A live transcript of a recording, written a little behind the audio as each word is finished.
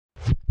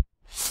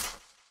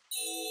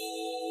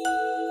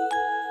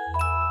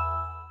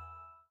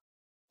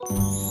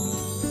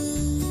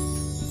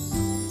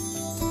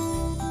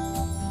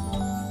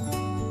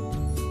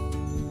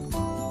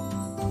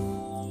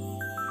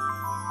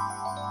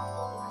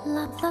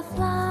Lots of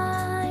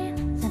fly,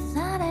 the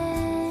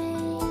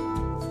Saturday,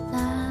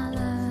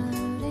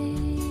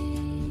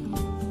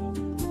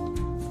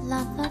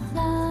 lots of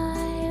fly,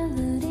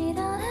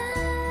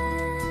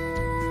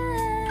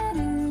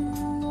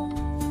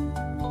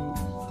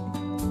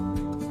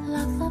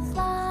 lots of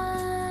fly.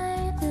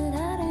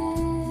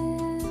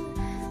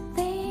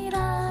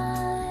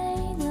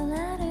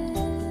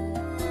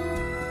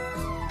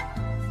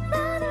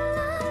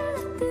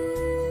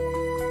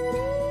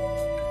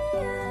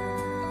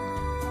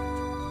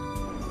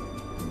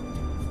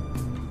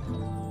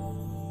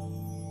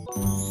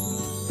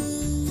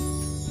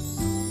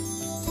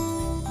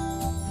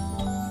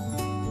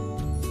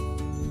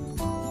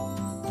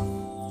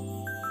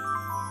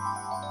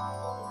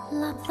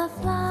 Lots of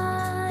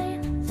fly,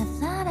 the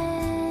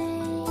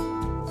Saturday,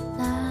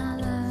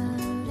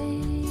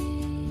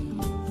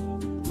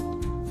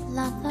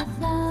 lots of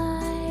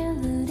fly,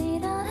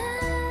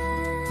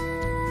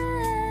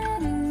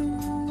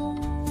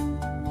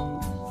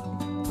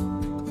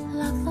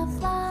 lots of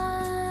fly.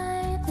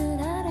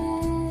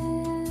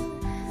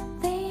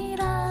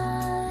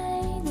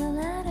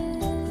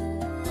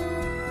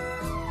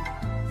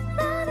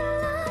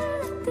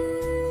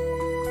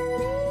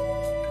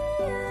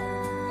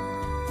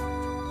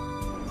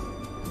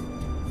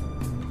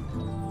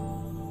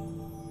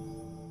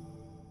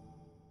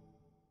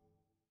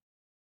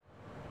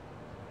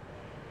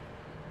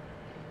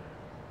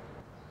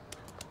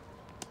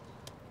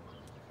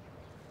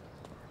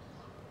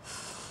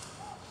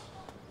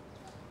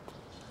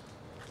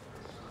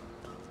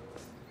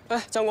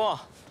 哎，江工，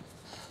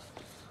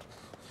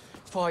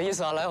不好意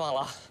思啊，来晚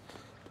了。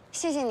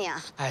谢谢你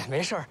啊。哎，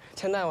没事儿，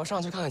先带我上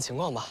去看看情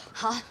况吧。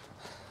好。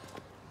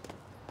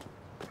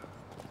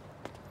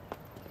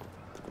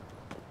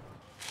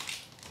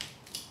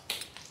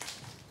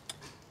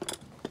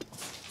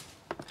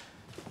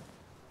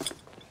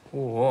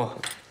我，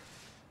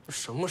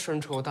什么深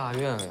仇大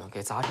怨呀，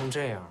给砸成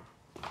这样，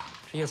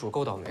这业主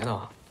够倒霉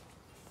的。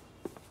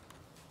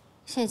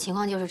现在情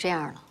况就是这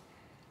样了，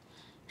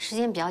时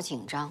间比较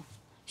紧张。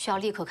 需要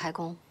立刻开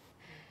工，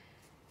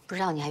不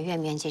知道你还愿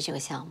不愿意接这个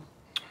项目？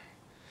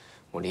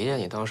我理解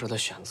你当时的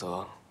选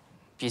择，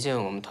毕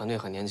竟我们团队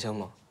很年轻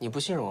嘛，你不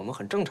信任我们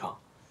很正常，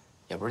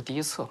也不是第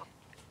一次了。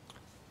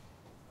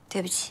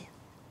对不起，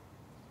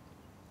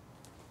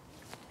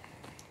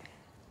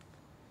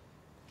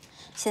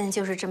现在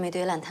就是这么一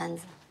堆烂摊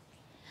子，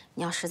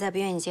你要实在不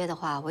愿意接的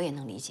话，我也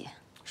能理解。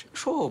谁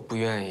说我不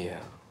愿意？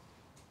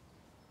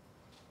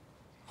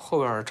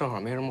后边正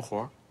好没什么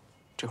活，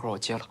这活我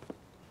接了。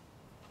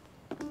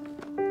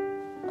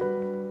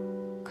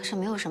 可是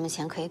没有什么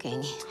钱可以给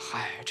你。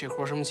嗨，这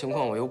活什么情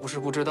况我又不是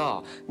不知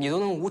道，你都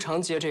能无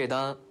偿接这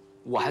单，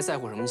我还在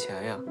乎什么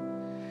钱呀？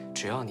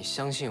只要你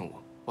相信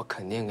我，我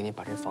肯定给你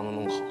把这房子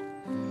弄好。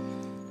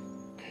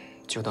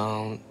就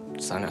当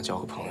咱俩交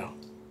个朋友。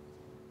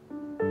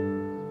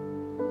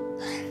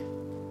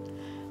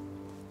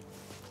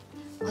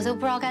我都不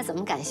知道该怎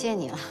么感谢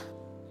你了。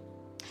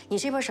你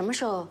这边什么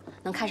时候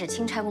能开始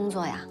清拆工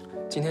作呀？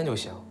今天就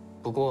行。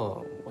不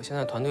过我现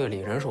在团队里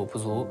人手不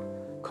足，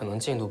可能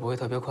进度不会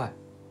特别快。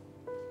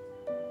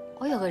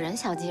 我有个人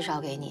想介绍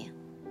给你，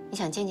你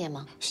想见见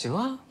吗？行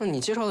啊，那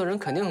你介绍的人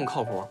肯定很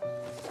靠谱。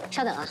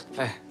稍等啊。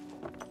哎。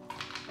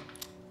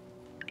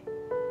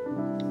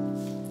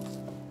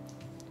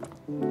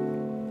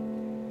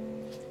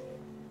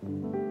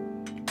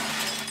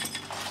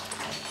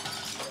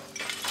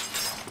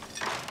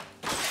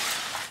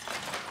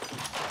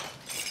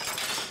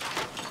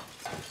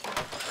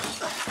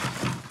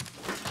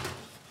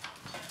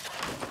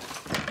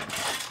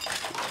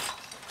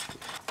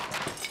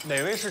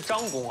哪位是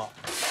张工啊？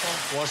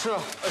我是。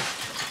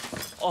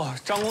哦，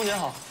张工您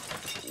好，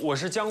我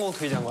是姜工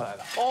推荐过来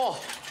的。哦，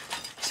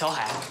小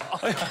海。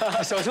哎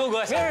呀，小邱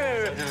哥，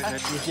别，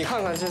你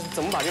看看这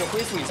怎么把这个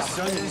恢复一下？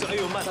行，哎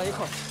呦慢，咱一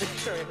块儿。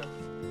是。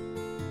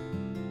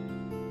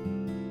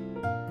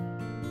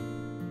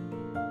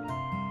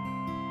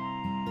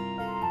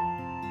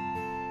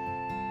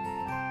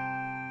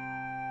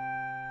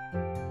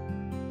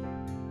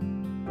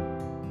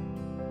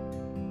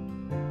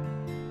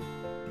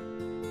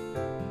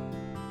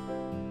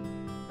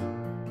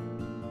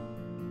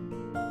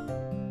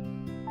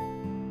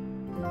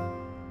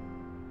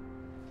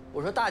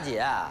我说大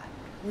姐，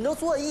你都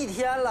坐一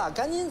天了，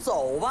赶紧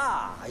走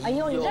吧。哎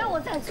呦，你让我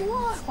再坐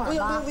会儿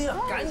吧。不行，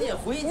赶紧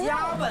回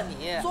家吧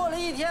你。坐了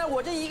一天，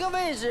我这一个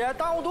位置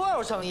耽误多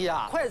少生意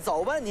啊！快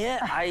走吧您。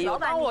哎呦，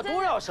耽误我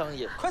多少生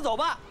意？快走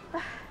吧。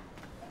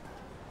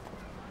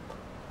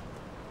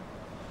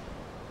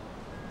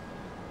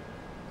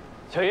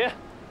小姨，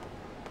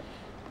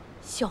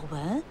小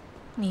文，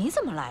你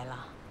怎么来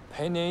了？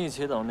陪您一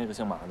起等那个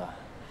姓马的。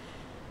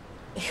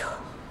哎呦，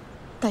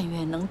但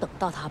愿能等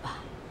到他吧。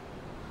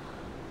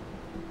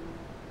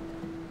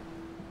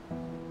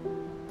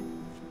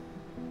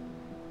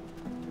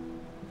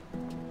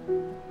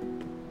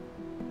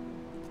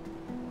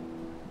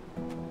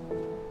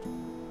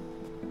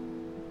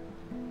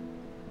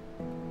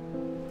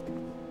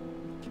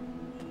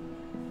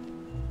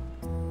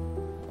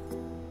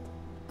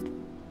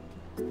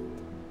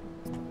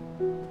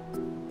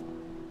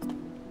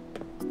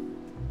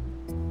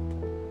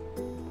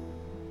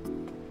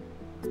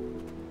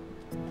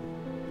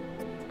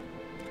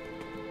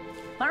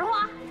马荣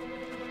华，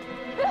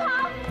你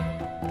好。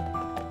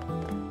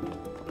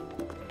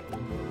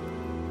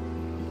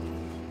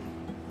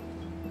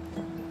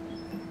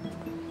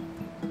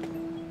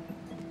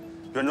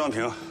原装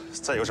瓶，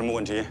再有什么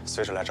问题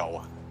随时来找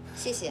我。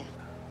谢谢。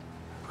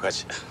不客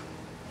气。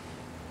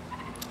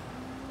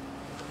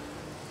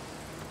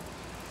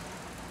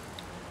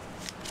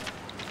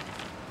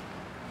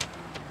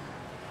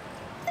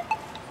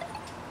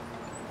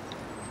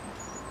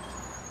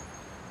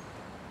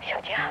小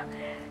江，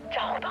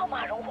找到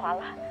马荣华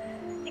了，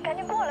你赶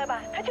紧过来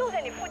吧，他就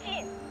在你附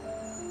近。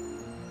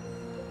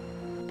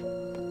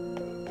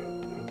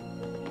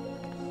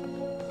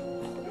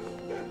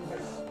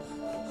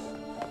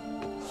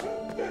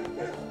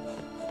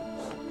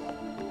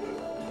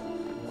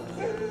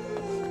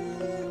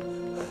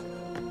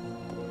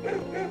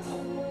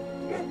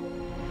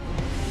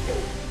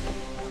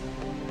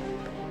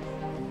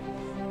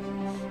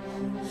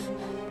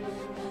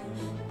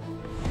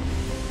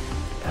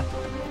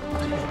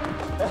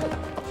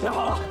别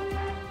跑了！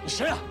你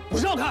谁呀？不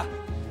是要看！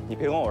你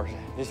别管我是谁，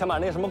你先把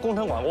那个什么工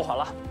程款给我还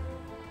了。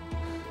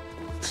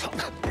上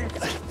来！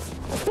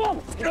放！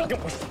给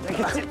我！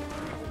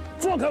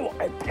放开我！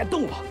哎，别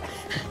动我！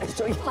哎，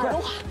小易，马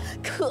荣华，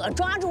可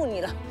抓住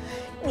你了！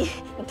你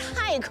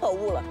太可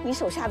恶了！你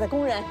手下的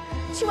工人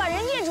去把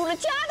人业主的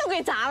家都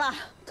给砸了。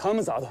他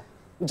们砸的，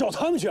你找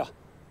他们去啊，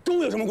跟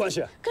我有什么关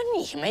系？跟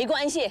你没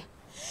关系。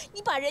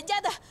你把人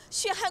家的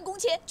血汗工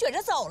钱卷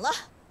着走了，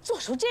做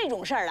出这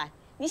种事儿来，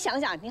你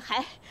想想，你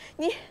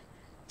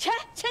钱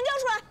交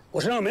出来！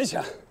我身上没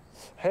钱。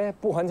嘿，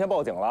不还钱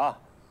报警了啊！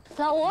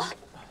老吴，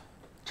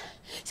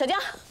小江，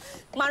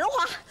马荣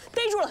华，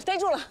逮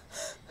住了！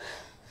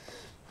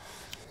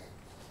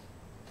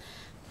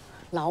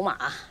老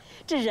马，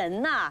这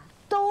人呐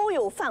都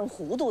有犯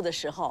糊涂的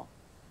时候，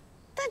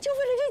但就为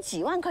了这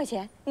几万块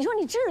钱，你说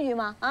你至于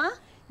吗？啊，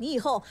你以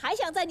后还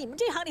想在你们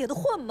这行里头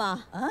混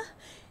吗？啊，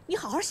你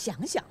好好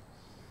想想。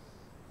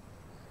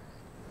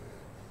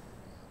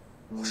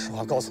我实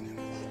话告诉你们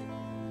吧，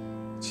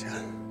钱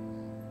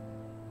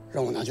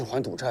让我拿去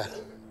还赌债了，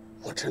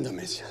我真的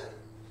没钱。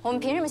我们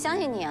凭什么相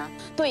信你啊？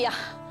对呀，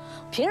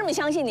凭什么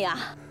相信你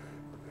啊？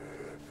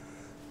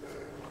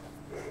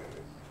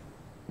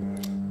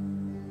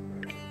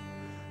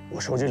我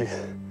手机里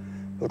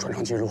有转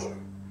账记录，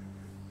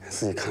你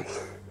自己看吧。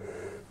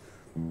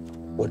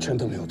我真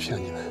的没有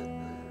骗你们，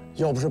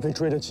要不是被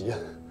追得急，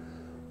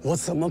我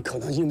怎么可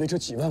能因为这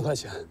几万块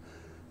钱，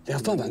连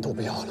饭碗都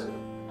不要了？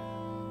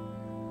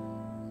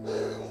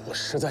我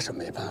实在是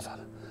没办法了。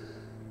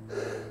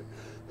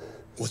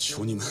我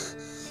求你们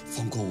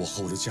放过我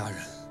和我的家人。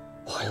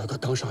我还有个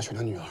刚上学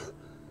的女儿，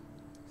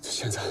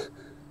现在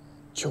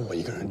就我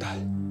一个人带。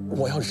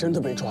我要真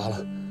的被抓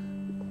了，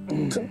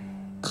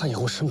她以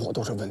后生活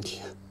都是问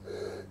题。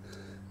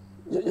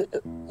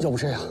要不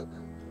这样，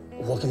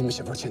我给你们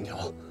写份欠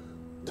条，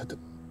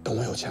等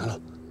我有钱了，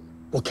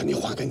我肯定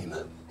还给你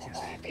们。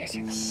别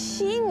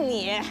信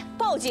你，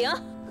报警！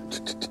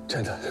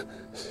真的，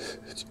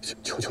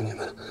求你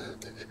们了。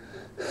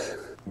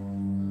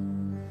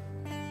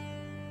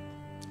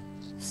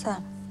算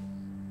了，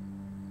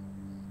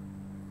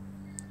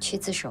去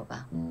自首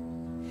吧。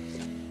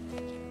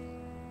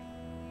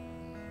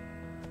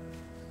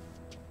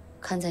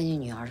看在你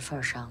女儿的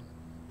份上，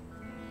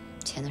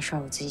钱的事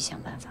儿我自己想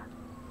办法。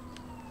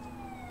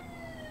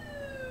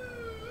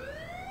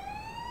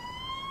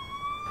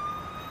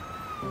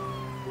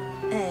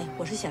哎，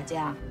我说小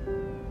江，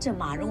这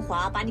马荣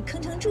华把你坑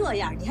成这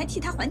样，你还替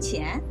他还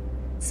钱，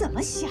怎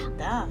么想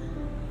的？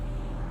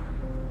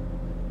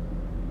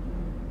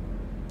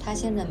他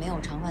现在没有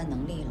偿还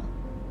能力了，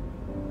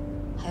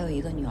还有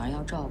一个女儿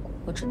要照顾，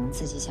我只能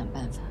自己想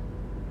办法。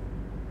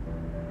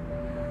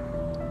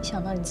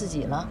想到你自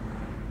己了？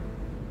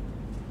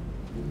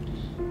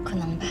可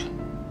能吧。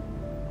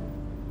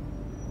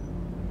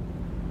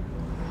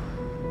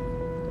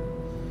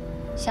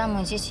项目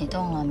已经启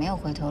动了，没有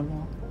回头路。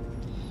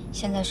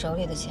现在手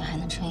里的钱还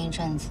能撑一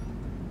阵子，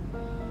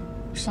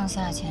剩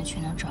下的钱去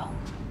哪找？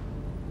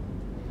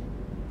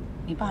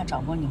你爸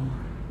找过你吗？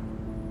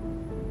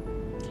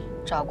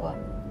找过。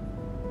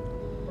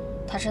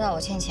他知道我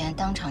欠钱，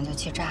当场就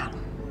气炸了。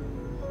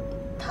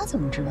他怎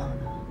么知道的？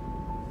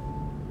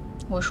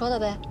我说的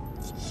呗。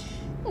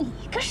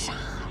你个傻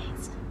孩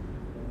子！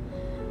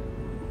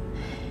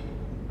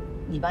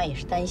你爸也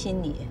是担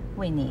心你，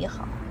为你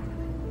好。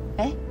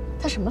哎，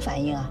他什么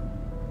反应啊？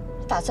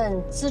打算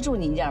资助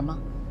你一点吗？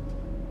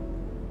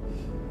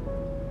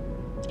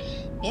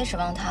别指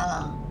望他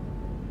了，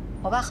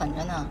我爸狠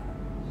着呢，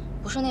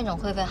不是那种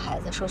会为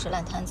孩子收拾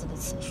烂摊子的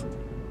慈父。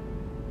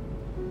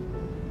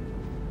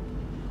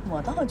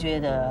我倒觉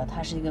得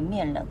他是一个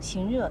面冷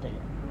心热的人，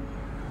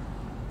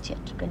简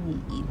直跟你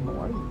一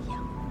模一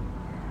样。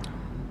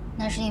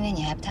那是因为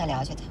你还不太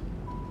了解他。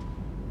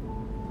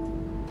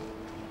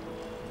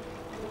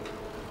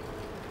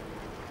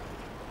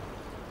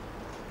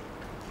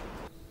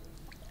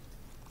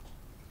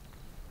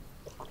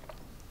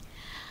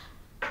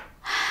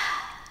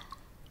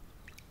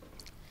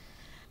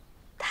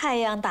太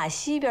阳打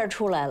西边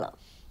出来了，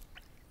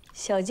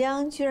小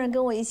江居然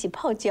跟我一起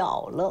泡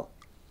脚了。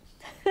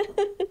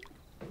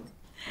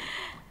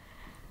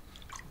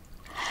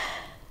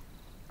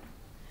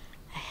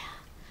哎呀，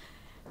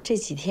这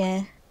几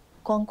天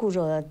光顾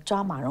着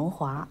抓马荣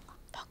华，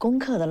把功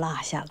课都落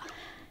下了。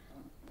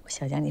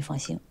小江，你放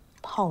心，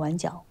泡完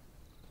脚，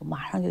我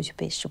马上就去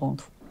背施工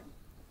图。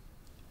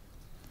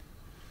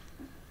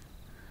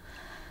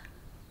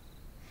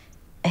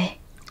哎，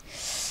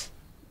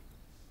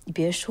你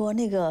别说，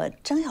那个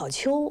张小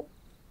秋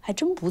还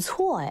真不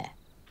错哎。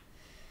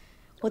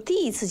我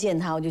第一次见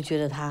他，我就觉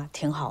得他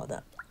挺好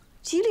的，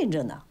机灵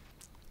着呢。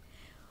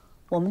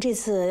我们这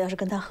次要是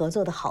跟他合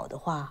作的好的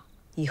话，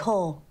以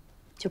后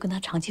就跟他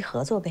长期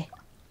合作呗。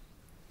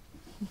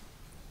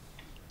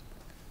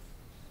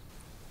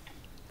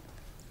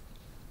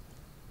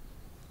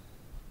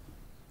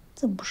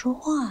怎么不说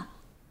话？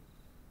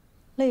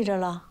累着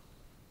了？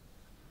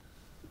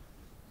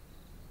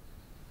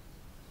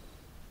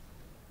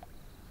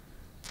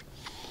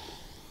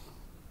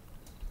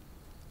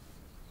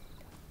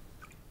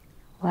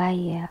我阿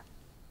姨，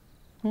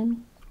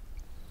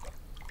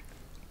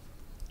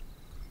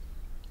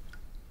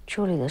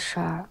助理的事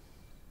儿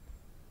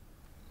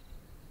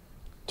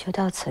就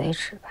到此为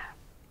止吧。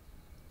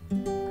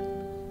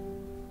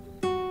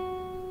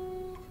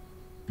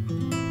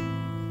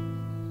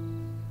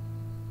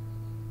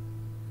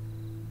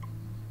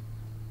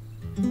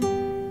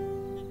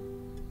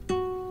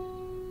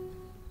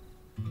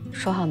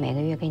说好每个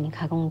月给你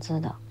开工资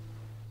的，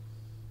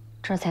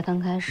这才刚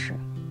开始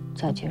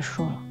就要结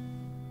束了。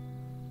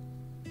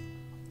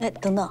哎，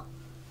等等，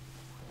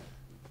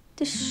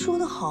这说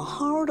的好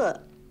好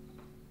的，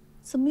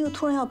怎么又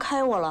突然要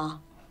开我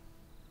了？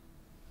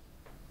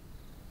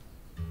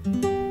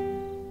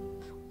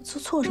我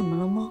做错什么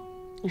了吗？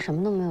你什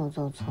么都没有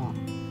做错，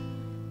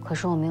可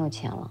是我没有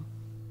钱了，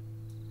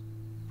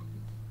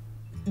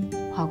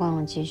花光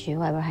了积蓄，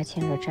外边还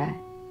欠着债。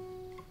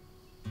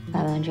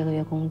发完这个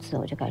月工资，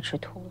我就该吃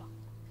土了。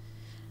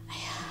哎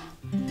呀，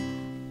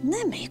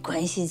那没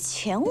关系，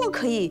钱我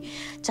可以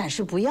暂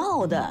时不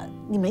要的，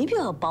你没必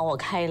要帮我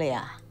开了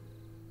呀。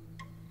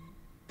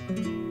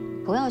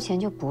不要钱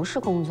就不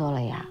是工作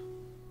了呀。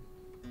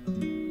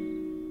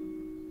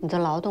你的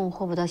劳动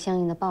获不到相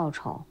应的报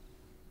酬，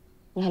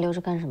你还留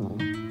着干什么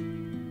呢？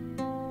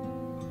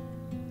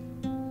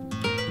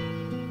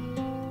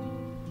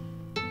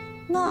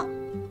那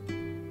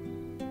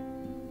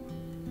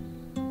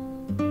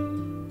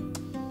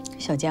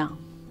小江，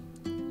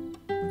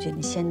我觉得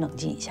你先冷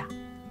静一下。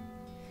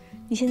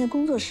你现在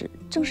工作室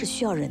正是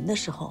需要人的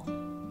时候，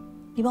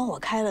你帮我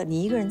开了，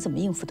你一个人怎么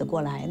应付得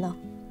过来呢？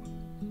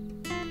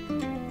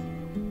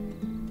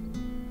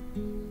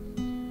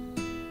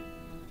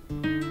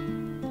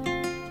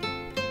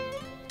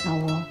老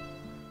吴，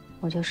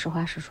我就实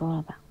话实说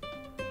了吧。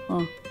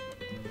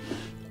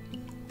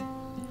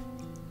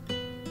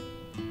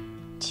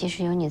其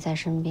实有你在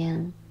身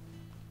边，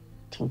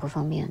挺不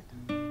方便的。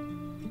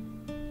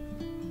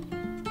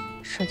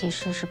设计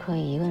师是可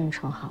以一个人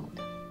撑好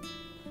的。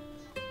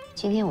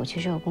今天我去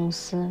这个公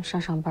司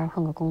上班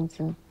混个工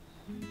资，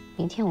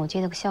明天我接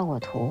了个效果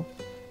图，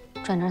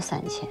赚点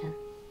散钱。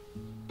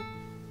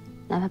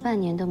哪怕半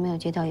年都没有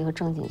接到一个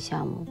正经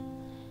项目，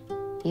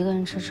一个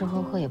人吃吃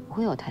喝喝也不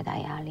会有太大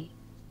压力。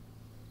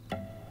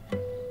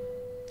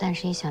但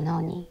是一想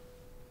到你，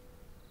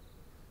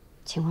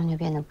情况就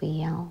变得不一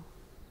样了。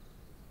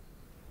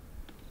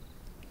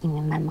你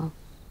明白吗？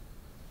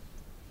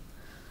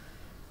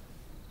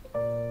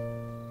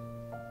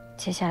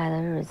接下来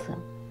的日子，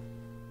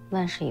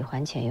万事以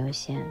还钱优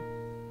先。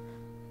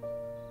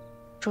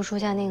住书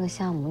家那个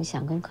项目，你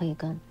想跟可以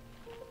跟，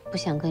不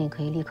想跟也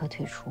可以立刻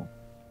退出。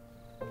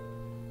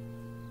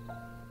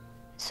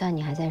虽然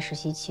你还在实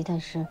习期，但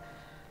是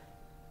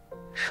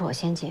是我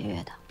先解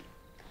约的，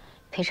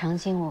赔偿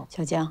金我……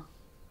小江，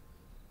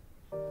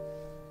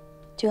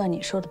就按你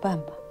说的办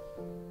吧。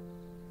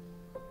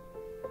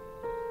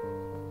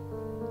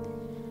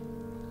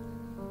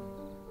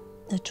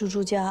那猪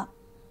猪家，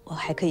我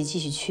还可以继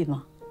续去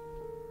吗？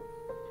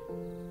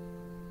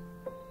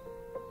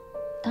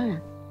当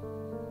然。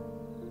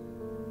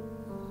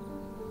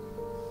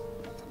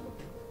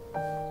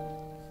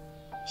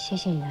谢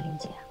谢你的理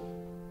解。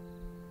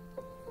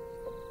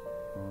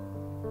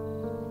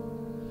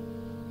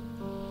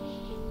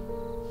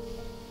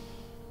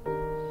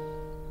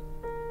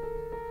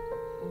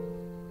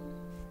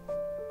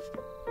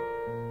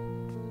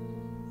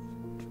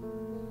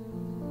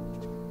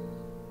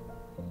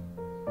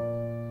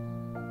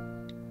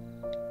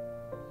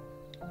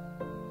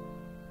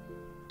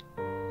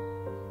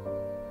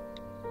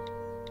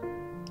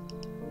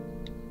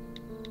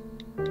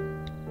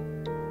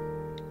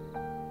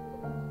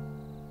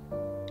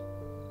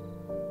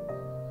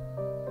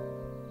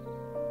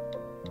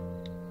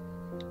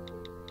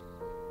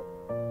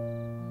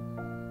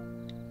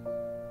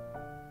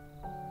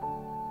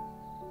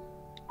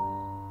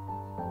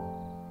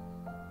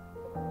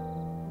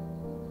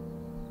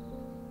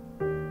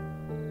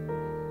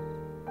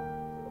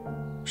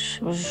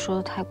是不是说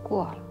的太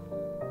过了？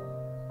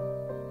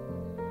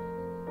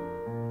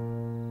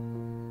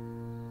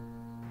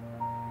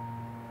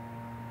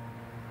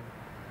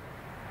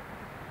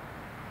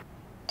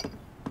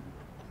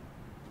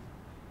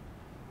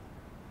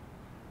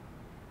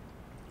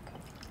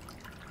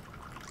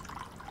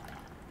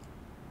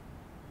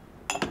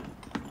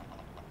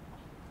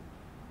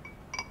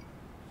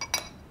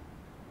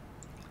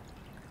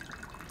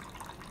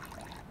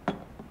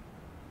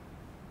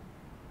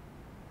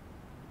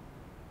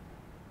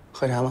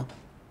喝茶吗？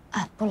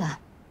啊，不了。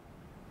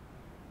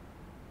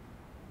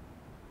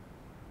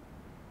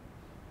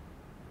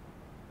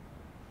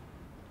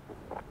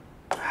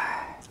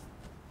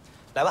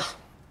来吧，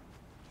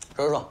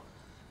说说，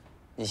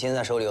你现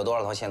在手里有多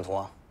少套线图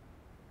啊？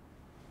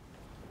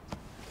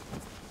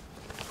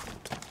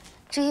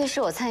这些是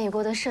我参与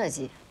过的设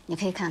计，你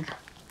可以看看。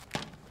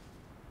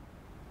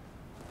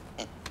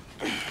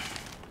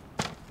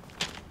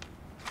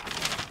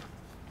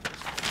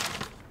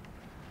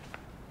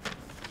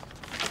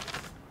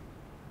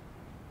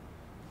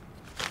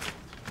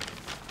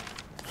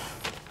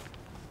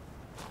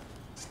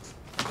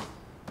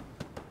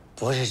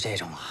不是这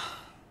种啊，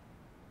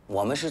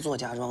我们是做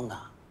家装的，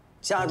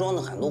家装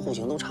的很多户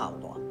型都差不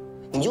多，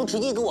你就直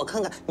接给我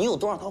看看你有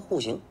多少套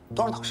户型，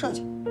多少套设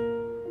计。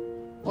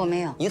我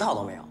没有，一套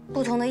都没有。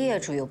不同的业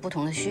主有不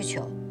同的需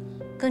求，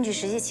根据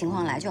实际情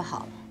况来就好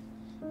了，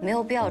没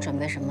有必要准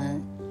备什么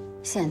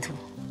线图。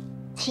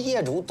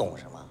业主懂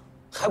什么？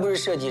还不是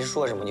设计师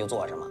说什么就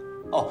做什么。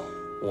哦，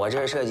我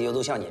这设计又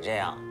都像你这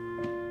样，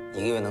一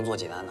个月能做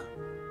几单呢？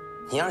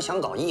你要是想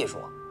搞艺术，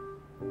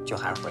就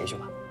还是回去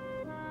吧。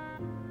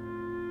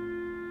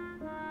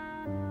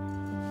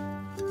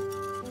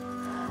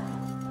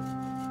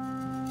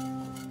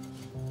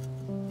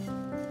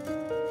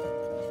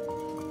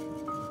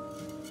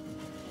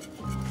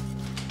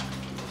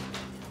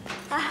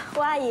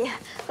吴阿姨，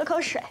喝口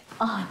水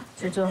啊。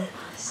蜘蛛，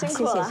辛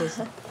苦了。谢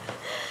谢。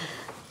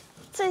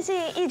最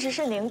近一直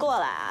是您过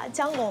来啊，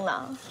姜工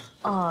呢？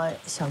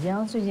小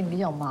姜最近比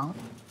较忙，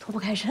脱不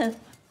开身。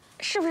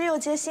是不是又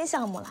接新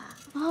项目了？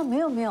啊，没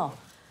有。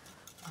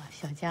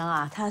小姜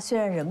啊，他虽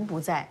然人不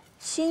在，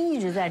心一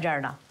直在这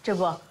儿呢。这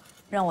不，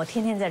让我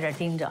天天在这儿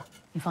盯着。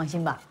你放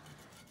心吧，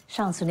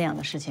上次那样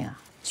的事情啊，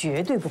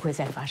绝对不会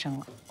再发生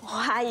了。吴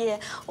阿姨，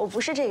我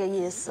不是这个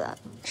意思。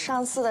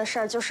上次的事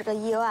儿就是个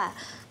意外。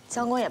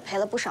姜工也赔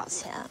了不少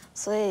钱，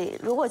所以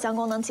如果姜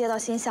工能接到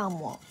新项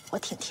目，我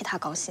挺替他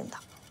高兴的。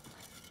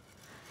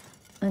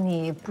那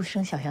你不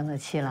生小姜的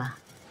气了？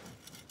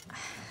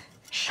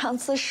上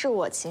次是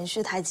我情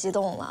绪太激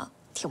动了，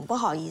挺不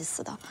好意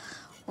思的。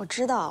我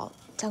知道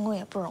姜工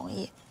也不容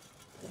易。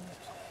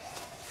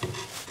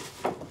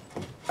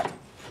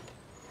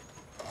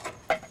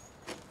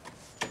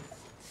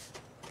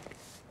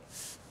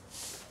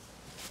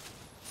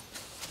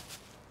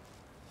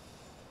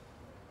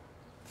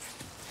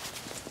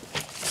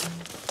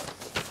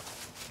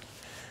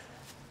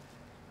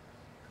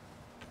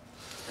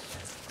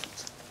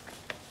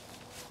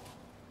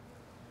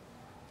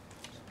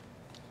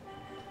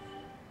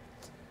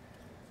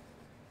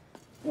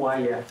吴阿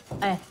姨，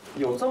哎，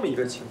有这么一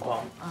个情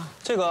况啊，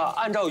这个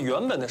按照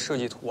原本的设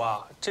计图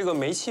啊，这个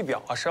煤气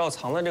表啊是要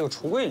藏在这个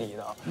橱柜里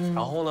的，然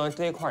后呢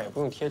那块也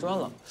不用贴砖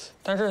了。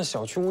但是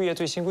小区物业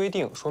最新规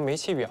定说，煤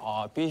气表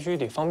啊必须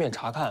得方便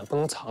查看，不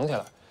能藏起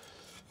来。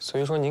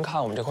所以说您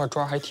看我们这块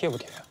砖还贴不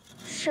贴？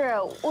是，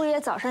物业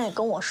早上也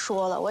跟我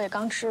说了，我也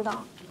刚知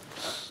道。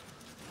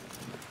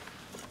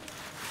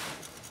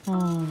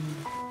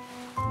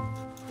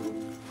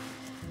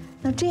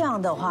那这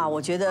样的话，我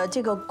觉得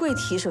这个柜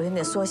体首先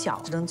得缩小，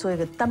只能做一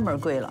个单门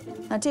柜了。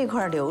那这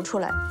块留出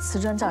来，瓷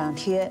砖照样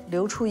贴，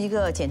留出一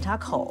个检查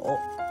口，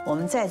我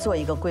们再做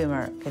一个柜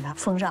门给它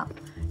封上，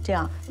这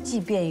样既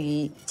便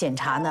于检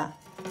查呢，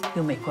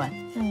又美观。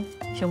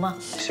行吗？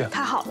行，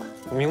太好了。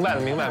明白了，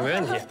没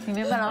问题。你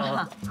明白了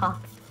吗？好。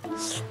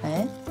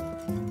哎，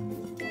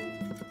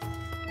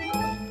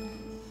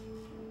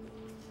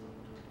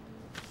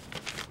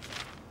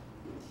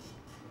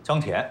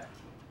姜甜。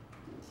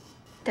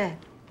对。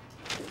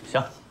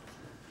行，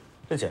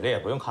这简历也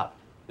不用看了，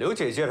刘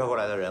姐介绍过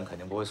来的人肯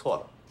定不会错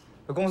的。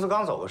这公司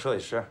刚走个设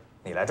计师，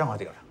你来正好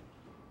顶上。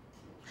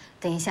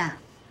等一下，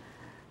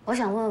我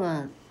想问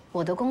问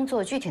我的工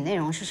作具体内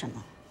容是什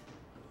么？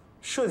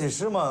设计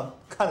师嘛，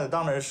看着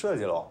当然是设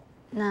计喽。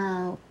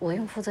那我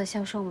用负责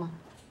销售吗？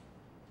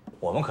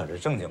我们可是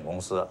正经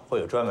公司，会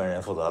有专门人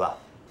负责的。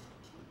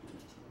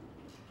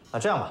那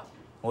这样吧，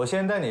我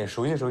先带你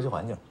熟悉熟悉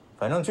环境，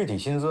反正具体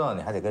薪资呢，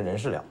你还得跟人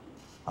事聊，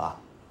啊，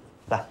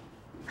来。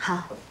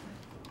好。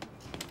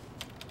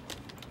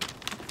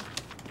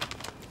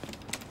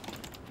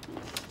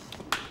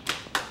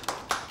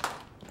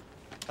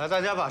来，大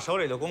家把手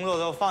里的工作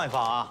都放一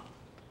放啊，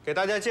给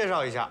大家介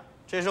绍一下，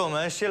这是我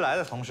们新来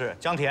的同事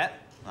姜甜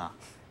啊。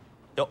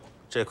哟，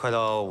这快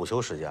到午休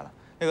时间了，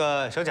那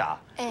个小贾，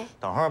哎，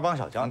等会儿帮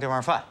小姜订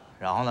份饭，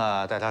然后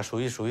呢带他熟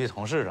悉熟悉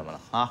同事什么的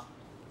啊。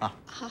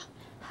好，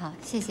好，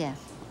谢谢。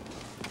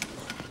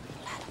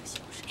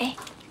哎，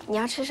你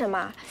要吃什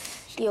么？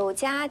有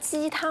家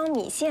鸡汤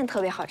米线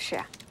特别好吃，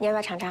你要不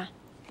要尝尝？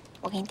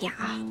我给你点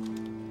啊。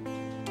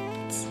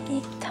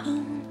鸡汤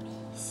米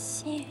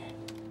线。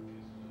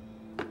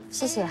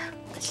谢谢。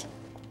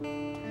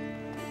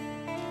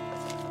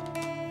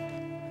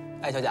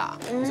哎，小贾，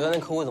你昨天那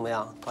客户怎么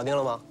样？搞定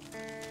了吗？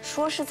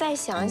说是再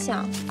想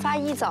想，发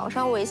一早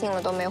上微信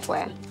了都没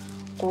回，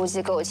估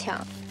计够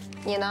呛。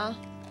你呢？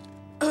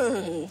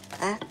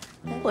哎，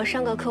我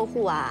上个客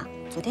户啊，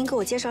昨天给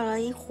我介绍了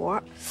一活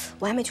儿，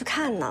我还没去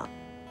看呢。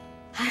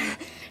哎，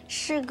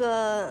是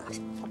个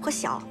活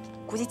小，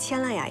估计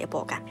签了呀也不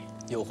好干。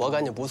有活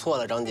干就不错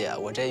了，张姐。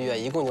我这月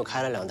一共就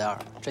开了2单，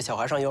这小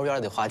孩上幼儿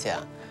园得花钱，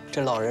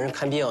这老人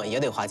看病也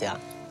得花钱。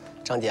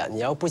张姐，你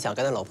要不想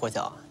跟那老破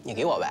小，你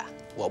给我呗，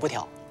我不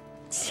挑。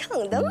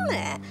抢得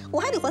美，我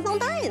还得还房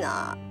贷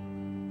呢。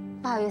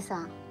不好意思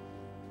啊，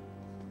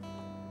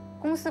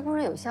公司不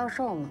是有销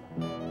售吗？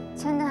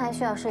签单还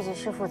需要设计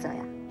师负责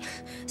呀。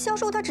销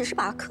售他只是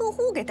把客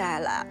户给带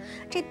了，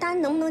这单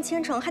能不能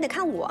签成还得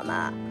看我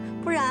们，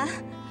不然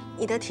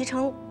你的提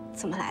成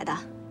怎么来的？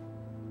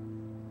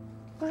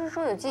不是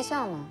说有绩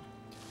效吗？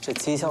这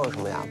绩效是什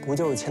么呀？不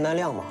就是签单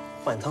量吗？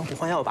换汤不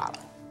换药罢了。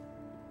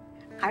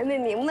还没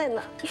明白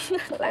呢。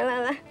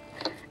来，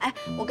哎，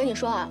我跟你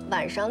说啊，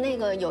晚上那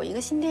个有一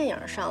个新电影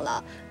上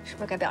了，是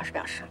不是该表示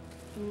表示？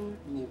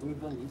你不是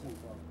说你想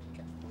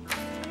做？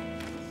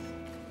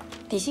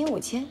底薪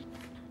5000，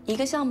一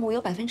个项目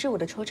有5%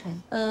的抽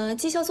成。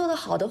绩效做得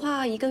好的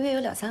话，1个月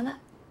有2、3万，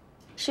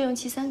试用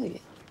期3个月。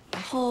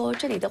然后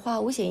这里的话，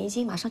五险一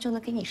金马上就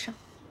能给你上，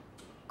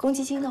公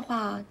积金的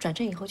话转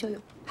正以后就有。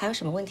还有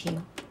什么问题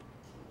吗？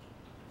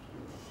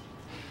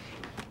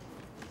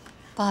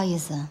不好意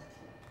思，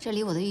这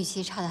离我的预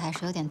期差的还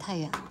是有点太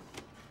远了。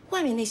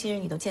外面那些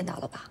人你都见到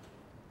了吧？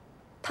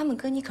他们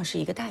跟你可是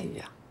一个待遇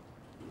啊。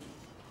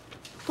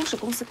都是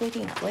公司规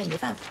定的，我也没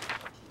办法。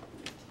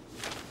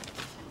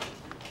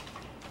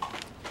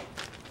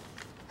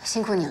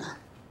辛苦你了，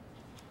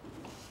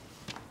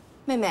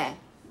妹妹，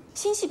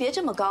心气别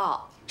这么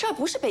高，这儿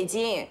不是北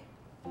京。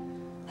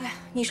哎呀，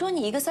你说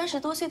你一个30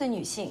多岁的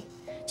女性，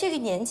这个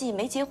年纪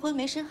没结婚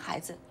没生孩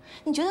子，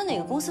你觉得哪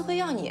个公司会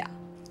要你啊？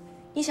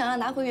你想要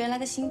拿回原来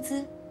的薪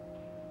资，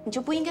你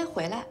就不应该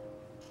回来。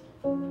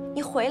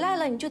你回来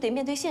了，你就得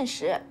面对现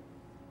实。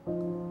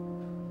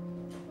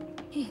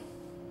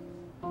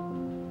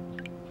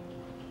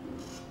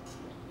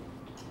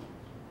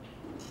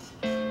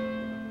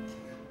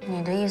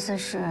你的意思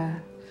是，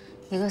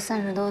一个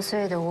30多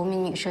岁的无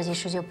名女设计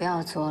师就不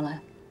要做了，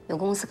有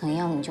公司肯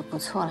要你就不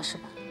错了，是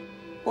吧？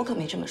我可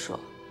没这么说。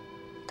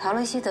陶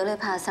乐西·德雷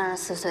帕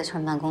34岁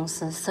创办公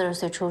司，40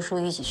岁出书，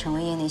一起成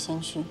为业内先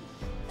驱。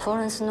佛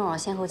伦斯·诺尔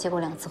先后结过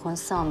2次婚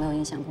，4号没有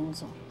影响工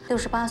作。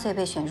68岁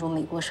被选入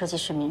美国设计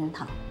师名人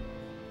堂。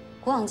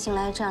古往今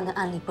来，这样的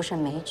案例不胜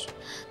枚举。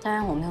当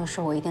然，我没有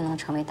说我一定能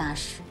成为大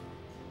师，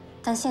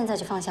但现在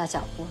就放下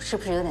脚步，是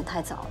不是有点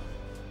太早了？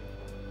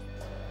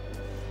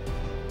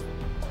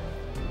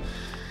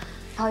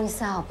不好意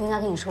思啊，我不应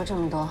该跟你说这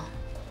么多。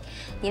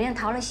你连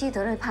陶乐西·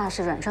德雷帕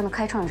是软装的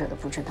开创者都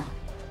不知道。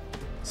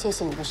谢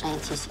谢你的善意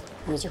提醒，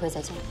有机会再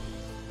见。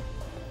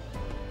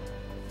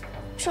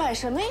拽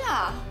什么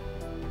呀？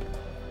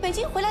北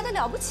京回来的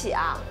了不起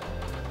啊！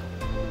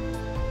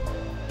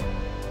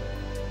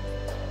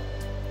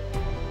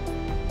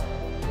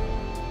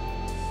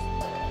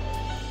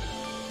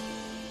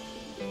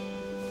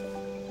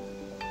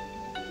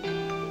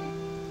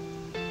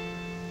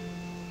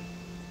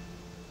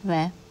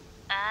喂。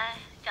哎，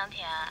姜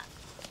甜，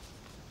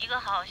一个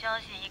好消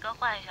息，一个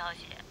坏消息，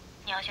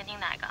你要先听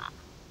哪个？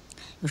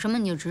有什么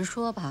你就直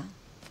说吧，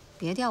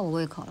别吊我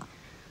胃口了。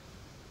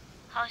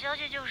好消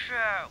息就是，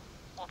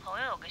我朋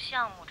友有个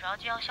项目着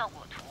急要效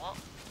果图，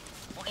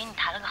我给你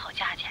谈了个好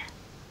价钱。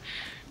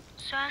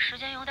虽然时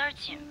间有点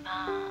紧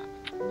吧，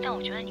但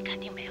我觉得你肯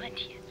定没问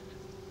题。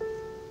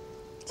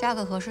价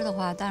格合适的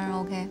话，当然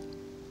OK。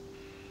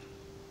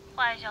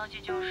坏消息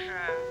就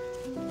是，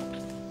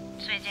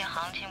最近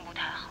行情不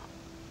太好，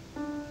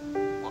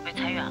我被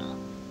裁员了。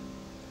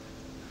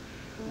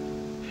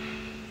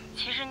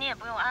其实你也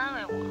不用安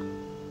慰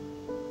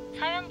我，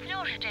裁员不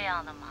就是这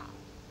样的吗？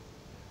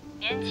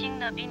年轻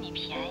的比你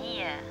便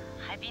宜，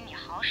还比你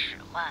好使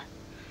唤；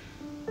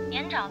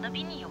年长的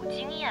比你有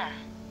经验、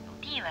有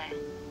地位。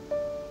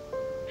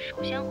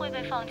首先会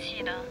被放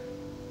弃的，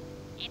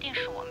一定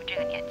是我们这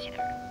个年纪的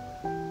人。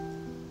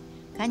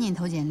赶紧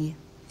投简历，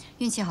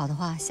运气好的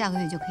话，下个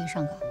月就可以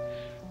上岗。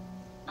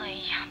哎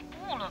呀，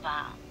不了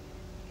吧！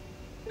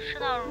事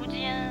到如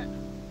今，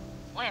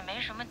我也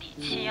没什么底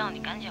气让你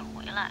赶紧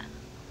回来。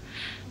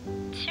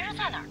其实，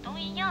在哪儿都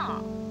一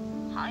样，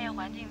行业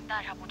环境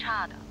大差不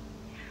差的。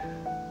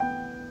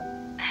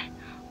哎，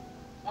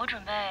我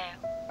准备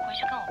回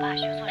去跟我爸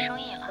学做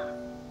生意了。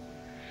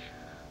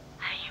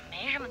哎呀，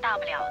没什么大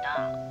不了的，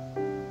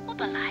我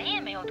本来也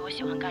没有多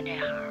喜欢干这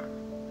行，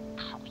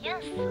讨厌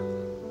死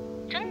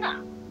了，真的。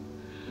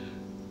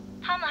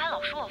他们还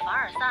老说我凡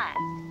尔赛，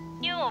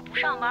因为我不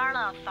上班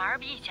了，反而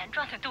比以前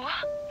赚得多。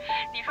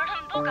你说他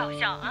们多搞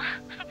笑啊！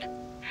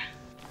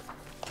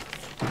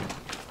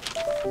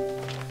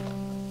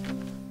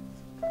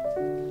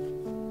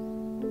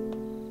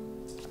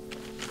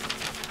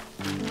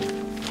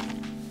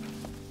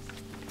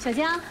小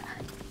江，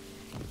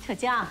小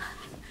江，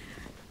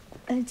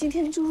今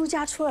天猪猪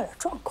家出了点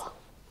状况。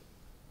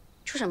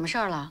出什么事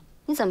儿了？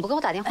你怎么不给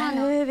我打电话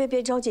呢？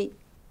别着急，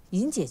已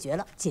经解决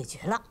了。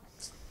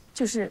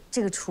就是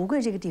这个橱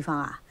柜这个地方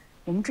啊，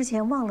我们之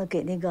前忘了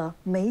给那个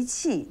煤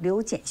气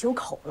留检修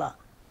口了。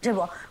这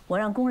不，我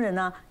让工人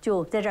呢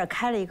就在这儿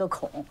开了一个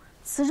孔，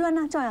瓷砖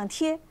呢照样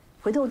贴，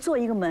回头做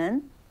一个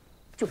门。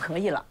就可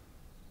以了。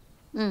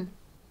嗯，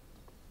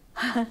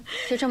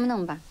就这么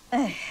弄吧。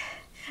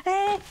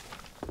哎，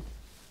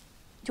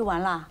就完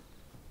了？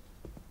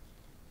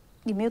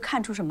你没有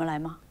看出什么来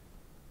吗？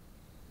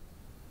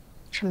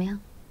什么呀？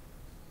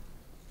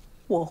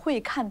我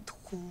会看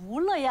图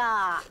了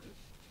呀。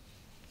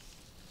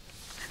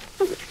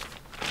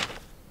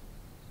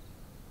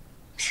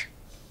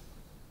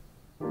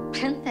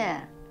真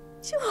的？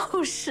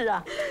就是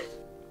啊，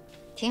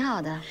挺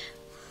好的。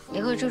以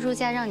后猪猪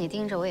家让你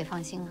盯着，我也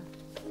放心了。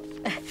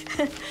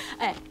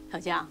哎，小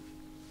江，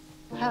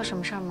还有什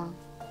么事儿吗？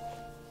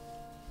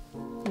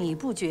你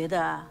不觉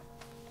得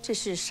这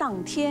是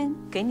上天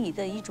给你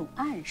的一种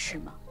暗示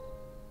吗？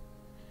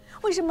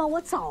为什么我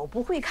早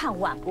不会看，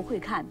晚不会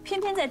看，偏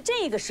偏在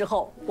这个时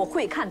候我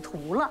会看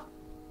图了？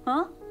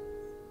啊？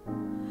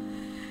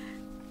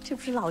这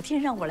不是老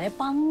天让我来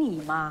帮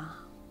你吗？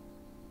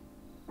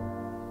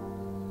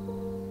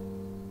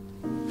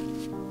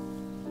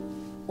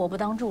我不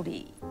当助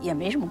理也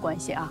没什么关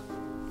系啊。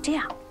这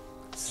样，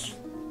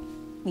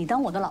你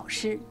当我的老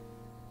师，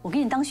我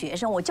给你当学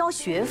生，我交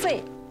学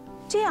费，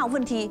这样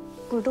问题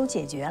不是都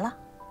解决了？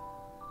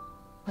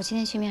我今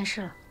天去面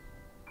试了。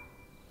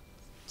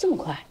这么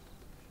快？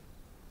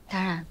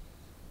当然，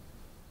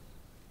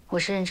我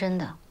是认真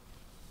的。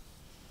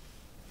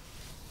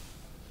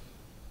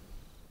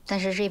但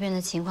是这边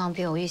的情况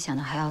比我预想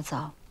的还要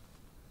糟。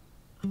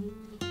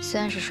虽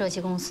然是设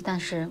计公司，但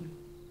是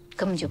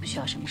根本就不需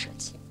要什么设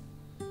计。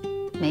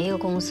每一个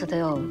公司都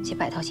有几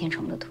百套现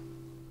成的图，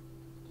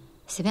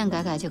随便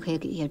改改就可以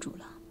给业主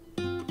了。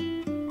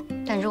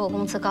但如果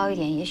工资高一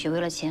点，也许为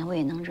了钱我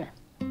也能忍。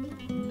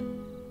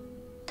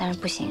但是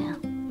不行啊，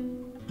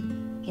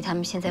以他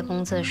们现在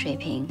工资的水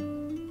平，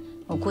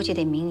我估计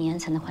得明年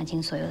才能还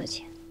清所有的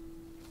钱。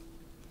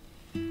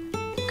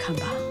看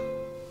吧，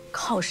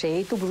靠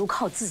谁都不如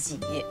靠自己。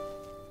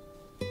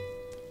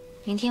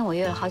明天我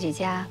约了好几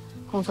家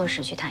工作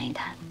室去谈一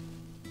谈，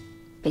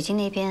北京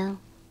那边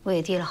我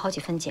也递了好几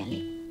份简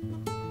历。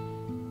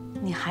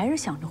你还是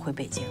想着回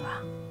北京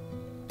啊？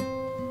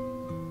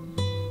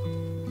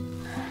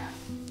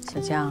小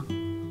江，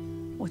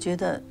我觉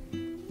得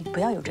你不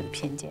要有这个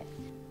偏见。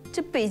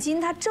这北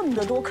京他挣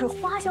得多，可是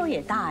花销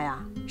也大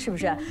呀，是不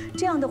是？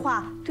这样的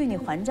话对你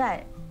还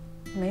债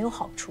没有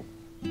好处。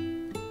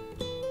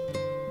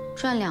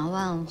赚2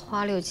万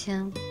花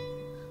6000，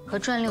和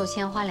赚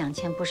6000花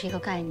2000不是一个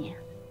概念。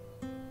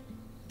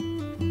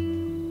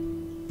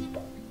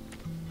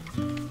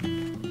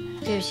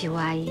对不起，吴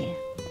阿姨，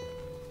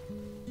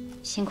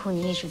辛苦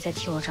你一直在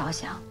替我着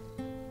想，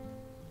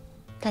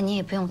但你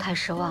也不用太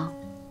失望。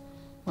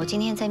我今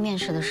天在面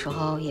试的时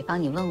候也帮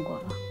你问过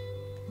了，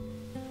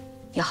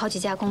有好几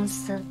家公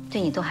司对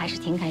你都还是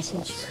挺感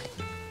兴趣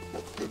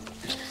的，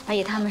而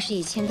且他们是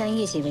以签单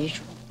业绩为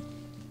主，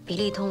比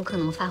利通更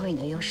能发挥你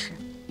的优势。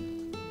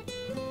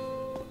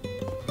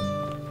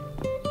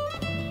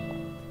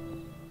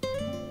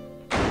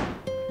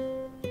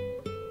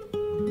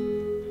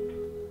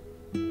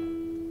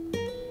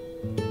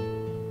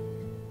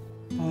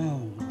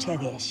这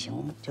个也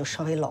行，就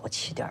稍微老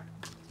气点儿，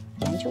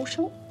研究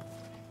生。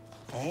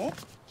哎，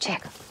这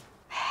个，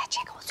哎，这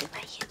个我最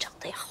满意，长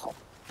得也好。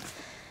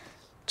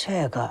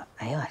这个，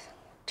哎呀，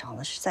长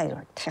得实在有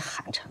点太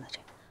寒碜了。这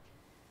个，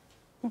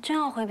你真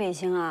要回北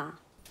京啊？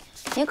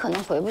也可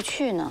能回不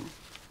去呢。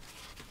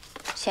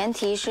前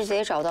提是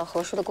得找到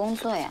合适的工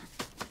作呀。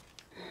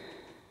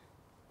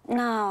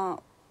那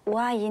吴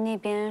阿姨那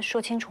边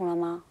说清楚了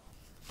吗？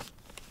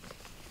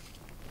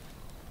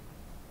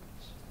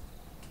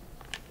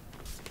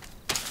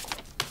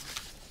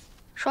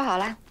说好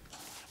了，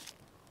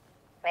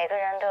每个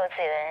人都有自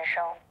己的人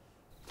生，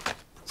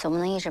总不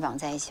能一直绑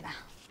在一起吧？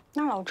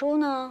那老周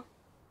呢？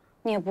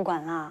你也不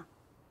管啦？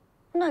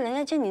那人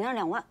家借你那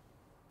2万，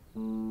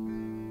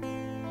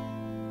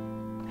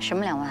什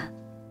么2万？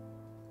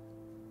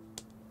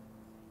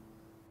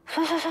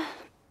算，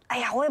哎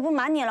呀，我也不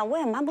瞒你了，我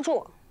也瞒不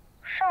住。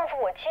上次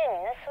我借你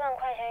那4万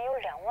块钱，有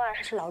2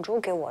万是老周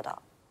给我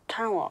的，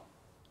他让我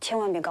千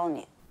万别告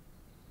你。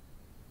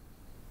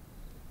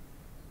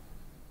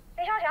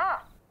李少强。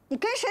你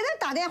跟谁在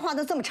打电话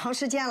都这么长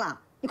时间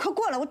了？你快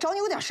过来，我找你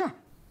有点事儿。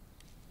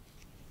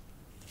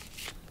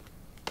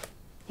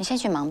你先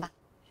去忙吧。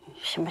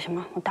行吧，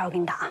我待会儿给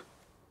你打啊。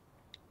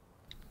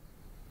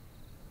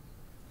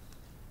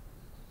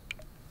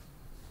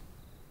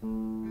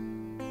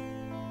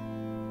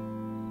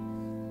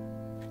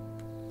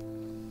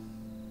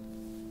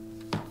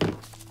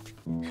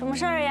什么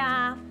事儿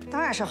呀？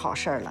当然是好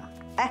事儿了。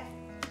哎，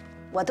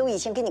我都已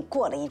经给你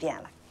过了一遍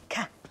了，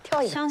看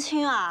挑一个。相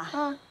亲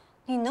啊？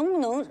你能不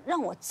能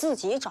让我自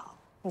己找？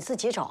你自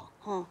己找，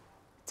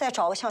再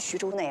找个像徐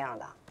州那样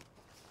的。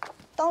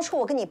当初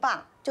我跟你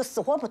爸就死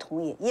活不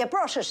同意，也不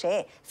知道是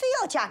谁，非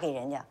要嫁给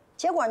人家。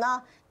结果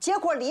呢？结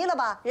果离了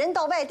吧，人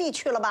到外地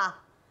去了吧。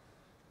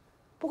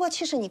不过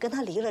其实你跟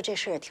他离了这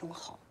事也挺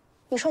好。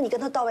你说你跟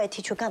他到外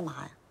地去干嘛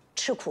呀？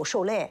吃苦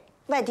受累，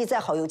外地再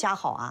好有家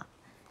好啊。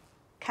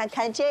看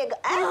看这个，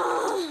哎，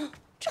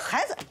这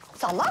孩子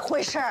怎么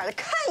回事？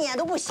看一眼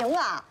都不行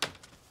啊。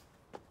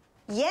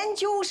研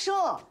究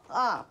生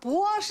啊，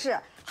博士，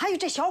还有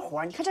这小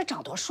伙，你看这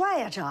长多帅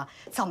呀，这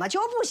怎么就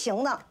不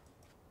行呢？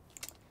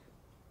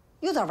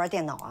又在玩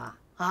电脑啊？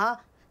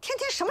啊，天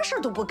天什么事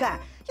都不干，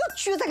又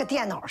拘在个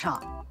电脑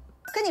上，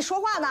跟你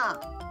说话呢。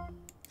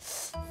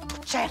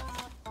摘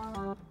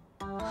了，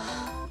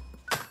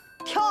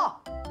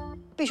挑，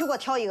必须给我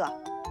挑一个。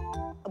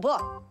不，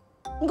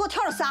你给我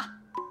挑了仨。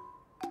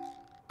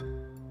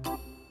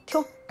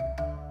挑。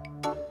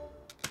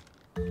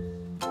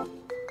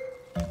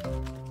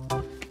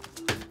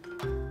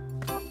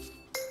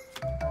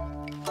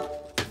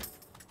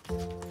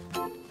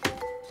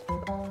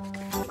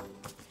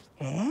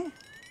哎，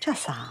这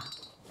仨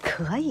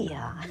可以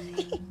呀，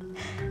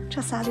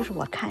这仨就是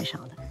我看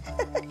上的，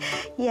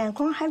眼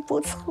光还不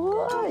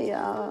错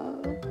呀。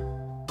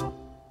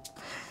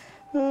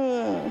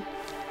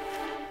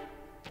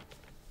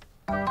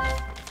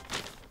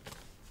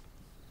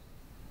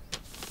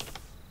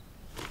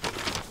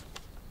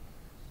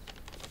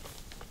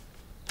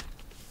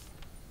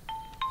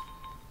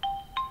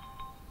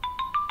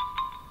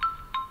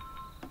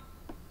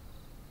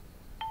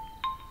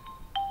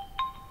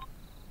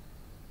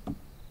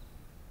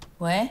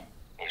喂，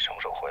你什么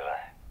时候回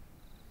来？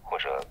或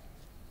者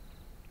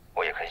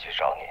我也可以去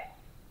找你。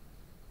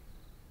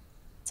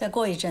再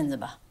过一阵子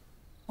吧，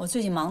我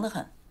最近忙得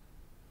很。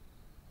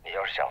你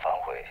要是想反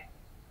悔，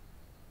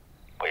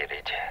我也理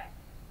解。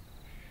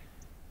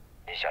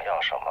你想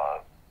要什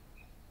么，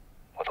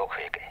我都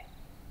可以给。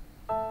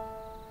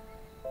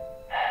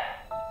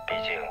毕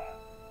竟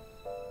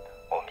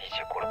我们一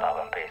起过了大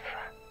半辈子。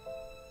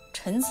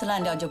陈词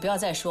滥调就不要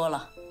再说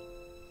了，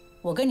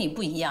我跟你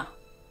不一样。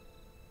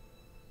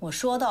我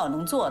说到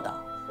能做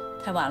到，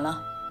太晚了，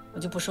我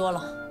就不说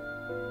了。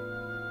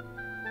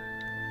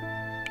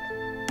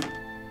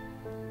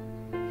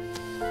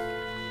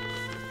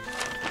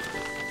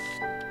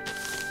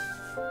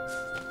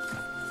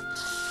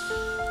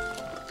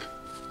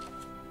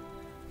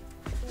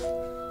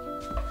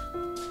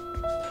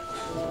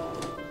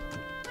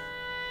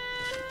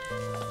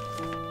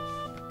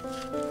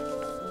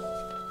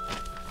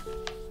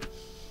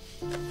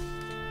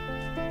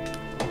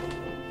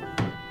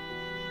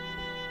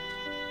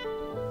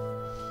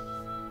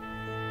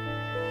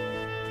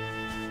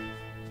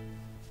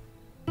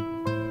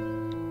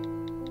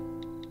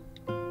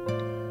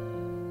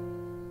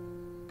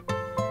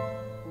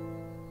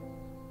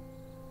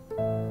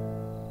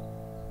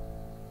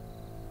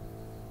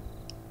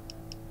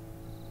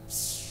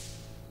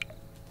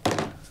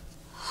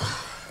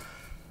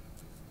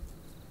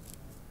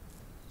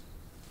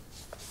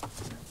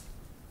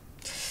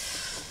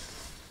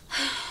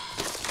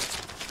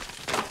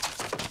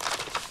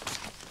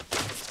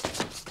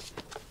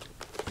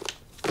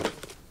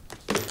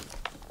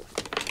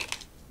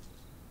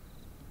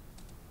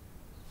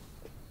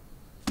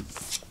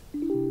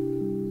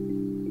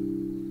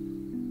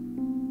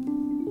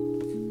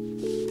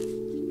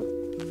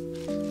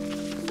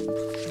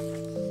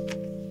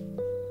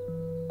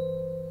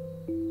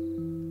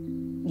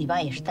你爸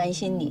也是担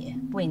心你，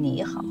为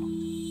你好。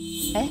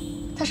哎，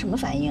他什么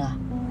反应啊？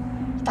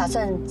打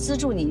算资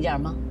助你一点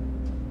吗？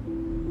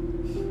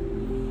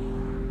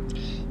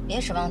别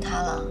指望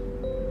他了，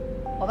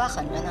我爸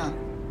狠着呢，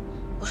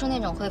不是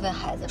那种会为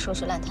孩子收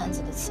拾烂摊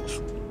子的慈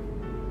父。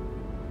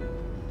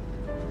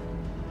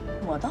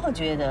我倒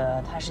觉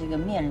得他是一个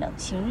面冷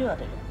心热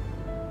的人，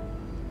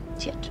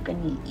简直跟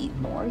你一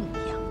模一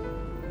样。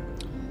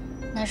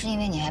那是因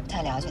为你还不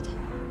太了解他。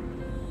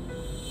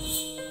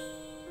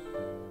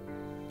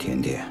甜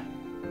甜，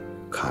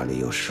卡里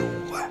有15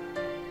万，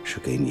是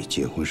给你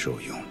结婚时候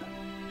用的。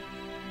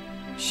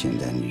现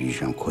在你遇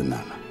上困难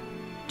了，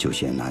就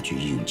先拿去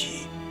应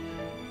急。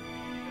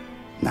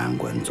难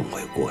关总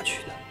会过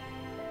去的，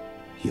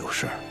有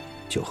事儿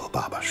就和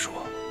爸爸说。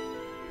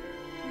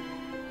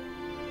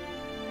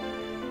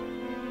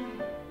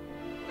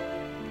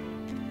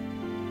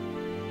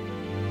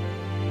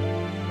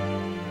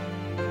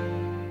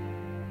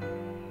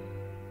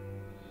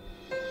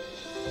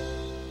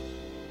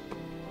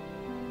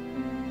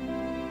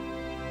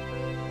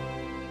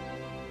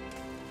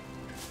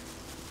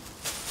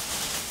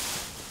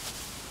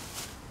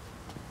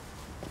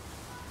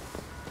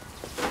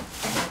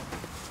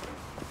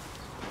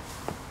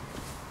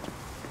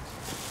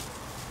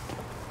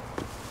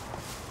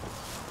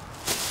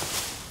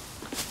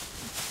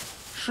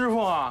师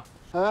傅啊，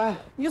哎，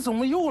你怎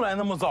么又来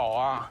那么早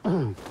啊？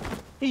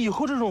以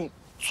后这种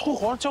粗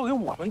活交给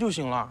我们就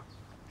行了。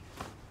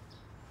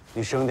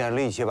你省点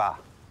力气吧，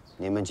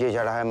你们接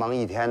下来还忙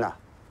一天呢，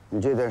你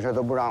这点事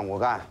都不让我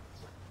干，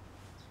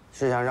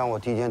是想让我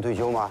提前退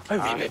休吗？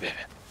哎，别，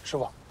师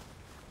傅，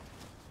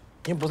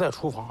您不在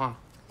厨房啊，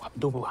我们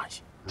都不安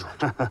心。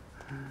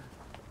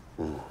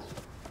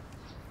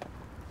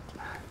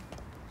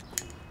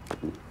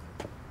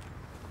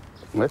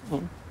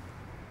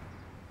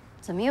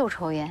怎么又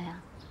抽烟呀？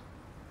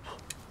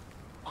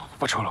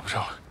不抽了。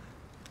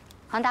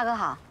黄大哥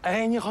好。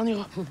哎，你好，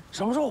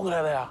什么时候回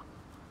来的呀？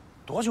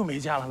多久没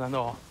见了？难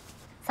道？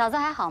嫂子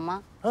还好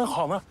吗？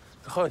好呢，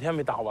好几天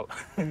没打我了。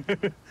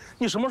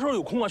你什么时候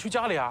有空啊？去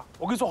家里啊，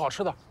我给你做好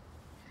吃的。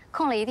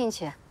空了一定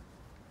去。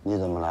你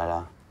怎么来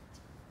了？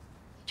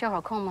这会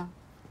儿空吗？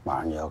马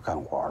上就要干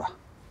活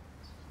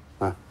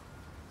了。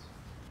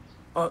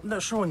那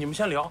师傅你们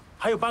先聊，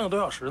还有半个多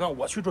小时呢，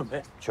我去准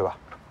备。去吧。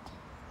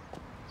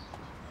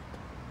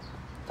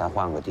咱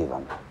换个地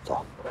方吧，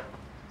走。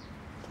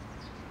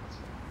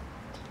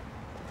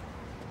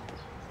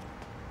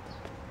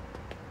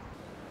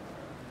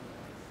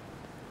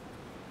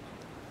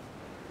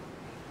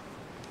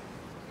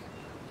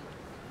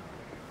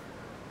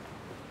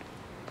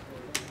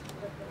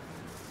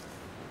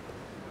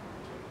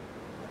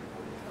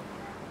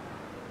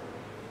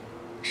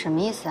什么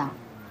意思啊？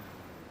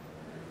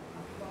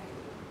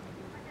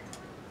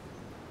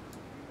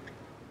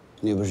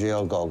你不是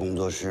要搞工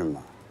作室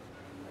吗？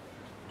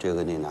这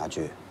个你拿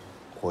去，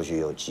或许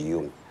有急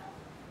用。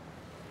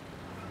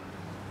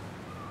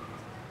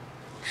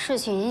事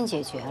情已经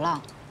解决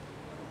了，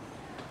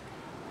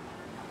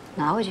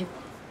拿回去。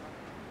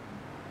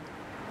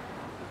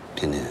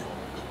甜甜，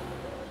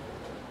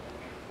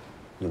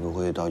你不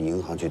会到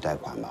银行去贷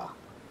款吧？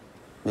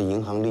那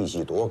银行利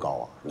息多高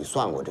啊？你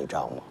算过这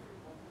账吗？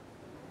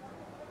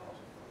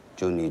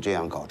就你这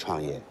样搞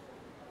创业，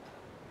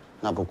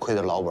那不亏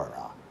的老本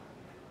啊！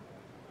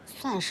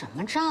算什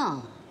么账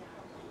啊？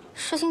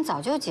事情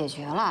早就解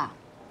决了。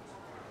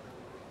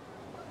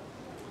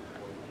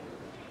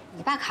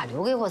你把卡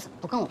留给我，怎么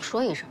不跟我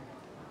说一声？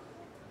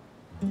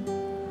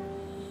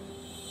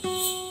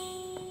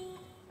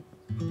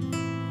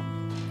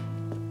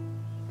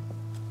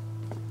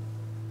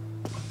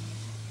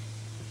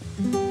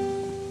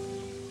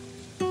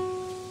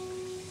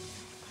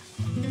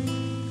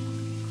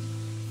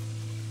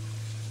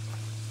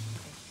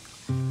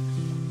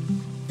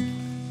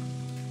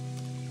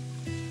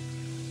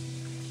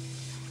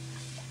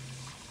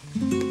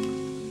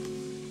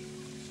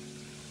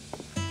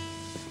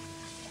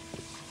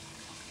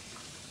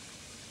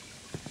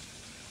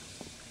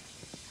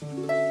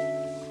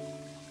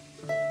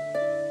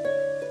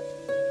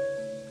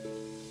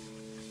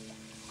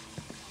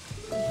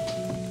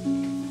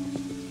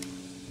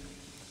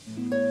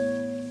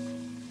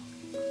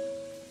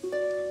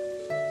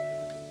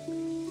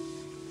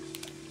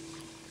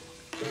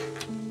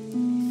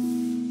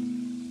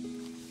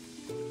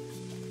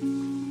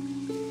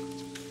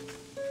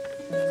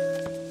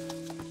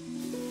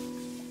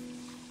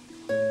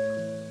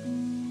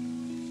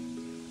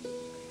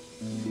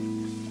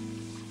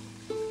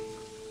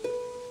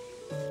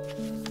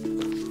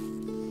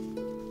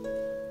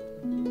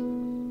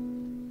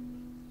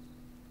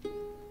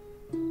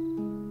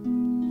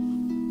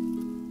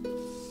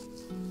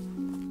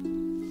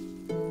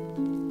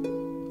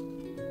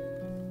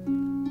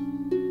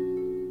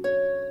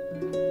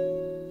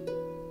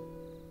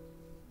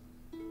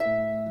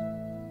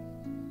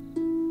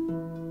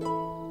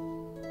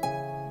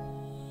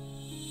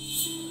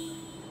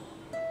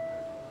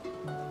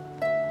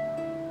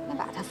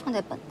放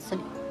在本子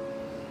里。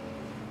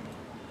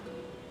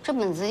这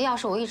本子要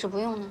是我一直不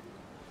用呢？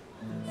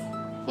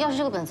要是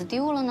这个本子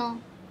丢了呢？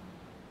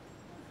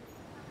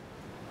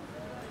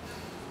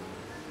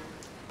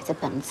在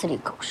本子里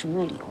搞什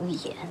么留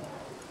言？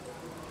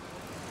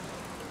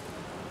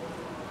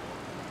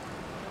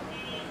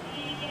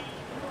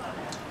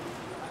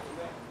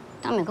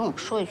当面跟我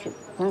说一句，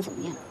不能怎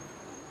么样。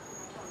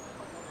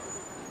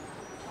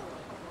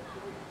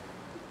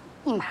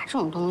密码这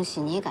种东西，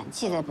你也敢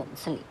记在本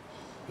子里？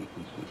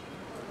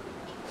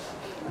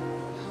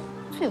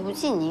最不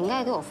济，你应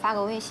该给我发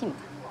个微信吧。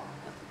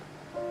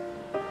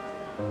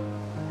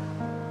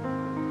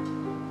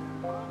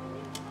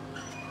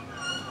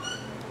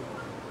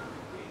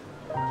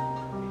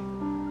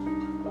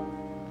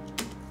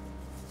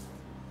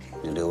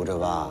你留着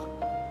吧。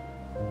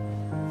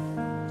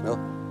留。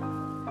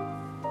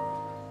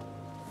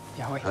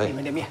两位，你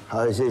们的面。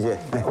好，谢谢。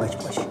哎，过去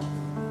过去。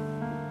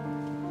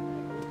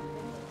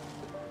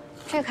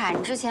这卡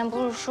你之前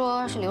不是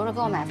说是留着给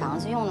我买房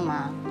子用的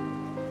吗？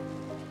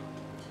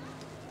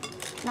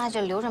那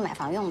就留着买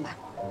房用吧。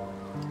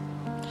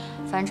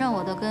反正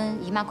我都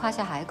跟姨妈夸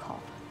下海口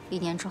，1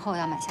年之后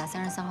要买下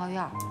33号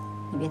院，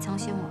你别操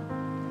心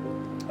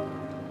我。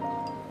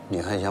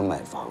你还想买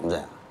房子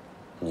呀？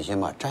你先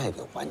把债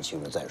给还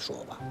清了再说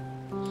吧。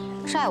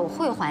债我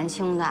会还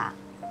清的，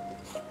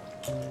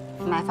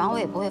买房我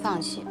也不会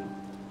放弃。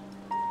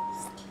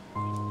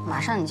马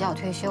上你就要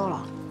退休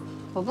了，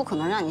我不可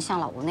能让你像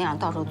老吴那样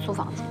到处租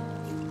房住，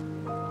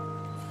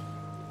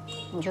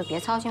你就别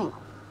操心我。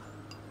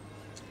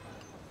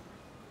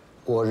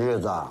过日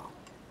子啊，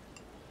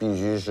必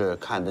须是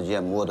看得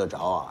见摸得着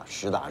啊，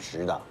实打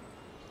实的，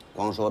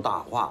光说大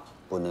话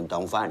不能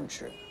当饭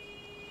吃。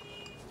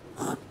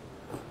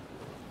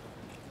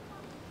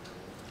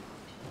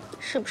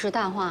是不是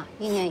大话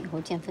？1年以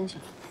后见分晓。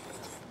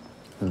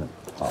嗯，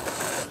好。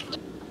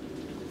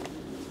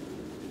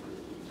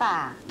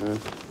爸。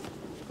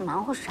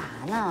忙活啥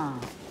呢？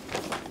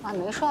我还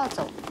没说要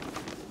走。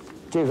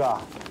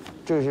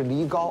这是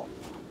梨膏，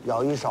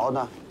舀一勺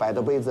呢，摆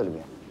到杯子里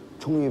面，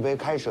冲一杯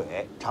开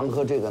水，常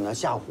喝这个呢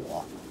下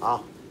火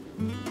啊。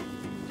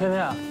甜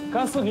甜，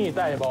干脆给你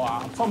带一包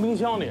啊，放冰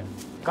箱里，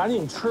赶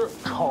紧吃，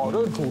炒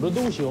着煮着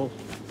都行。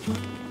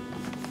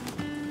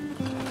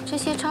这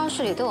些超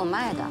市里都有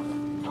卖的。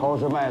超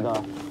市卖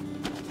的，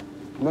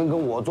能跟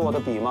我做的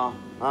比吗？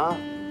啊？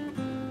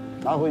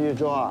拿回去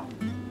之后啊，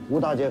吴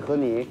大姐和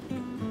你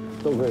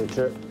都可以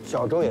吃，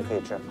小周也可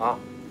以吃啊。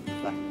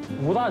来，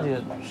吴大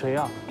姐谁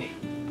呀？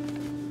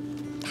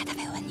她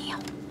没问你啊。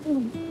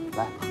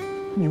来，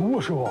你误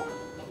师傅，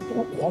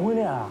黄慧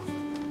莲啊？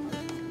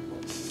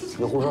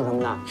你胡说什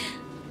么呢？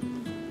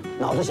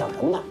脑子想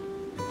什么呢？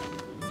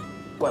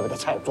怪不得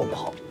菜做不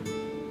好。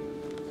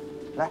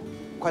来，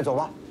快走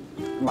吧，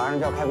马上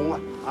就要开工了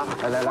啊！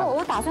来。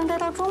我打算待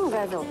到中午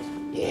再走。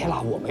别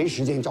了，我没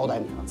时间招待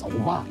你了，走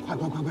吧，快，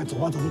走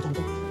吧，走。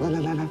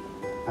来，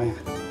哎呀，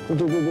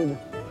对。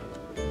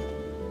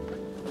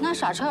那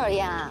耍车而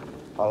言啊？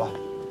好了。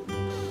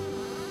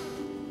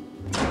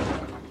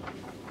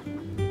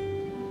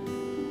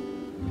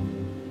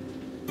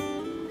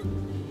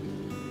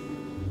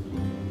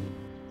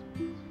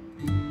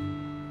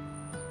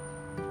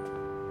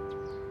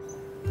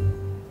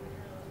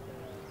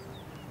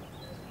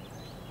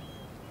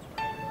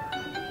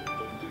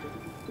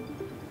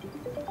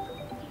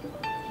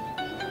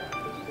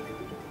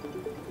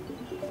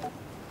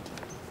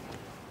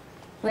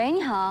喂，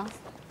你好，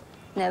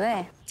哪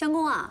位？姜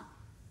工啊，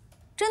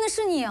真的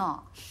是你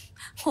哦，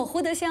我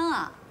胡德香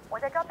啊。我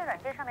在招聘软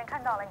件上面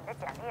看到了你的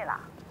简历了，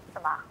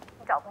怎么，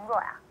你找工作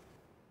呀？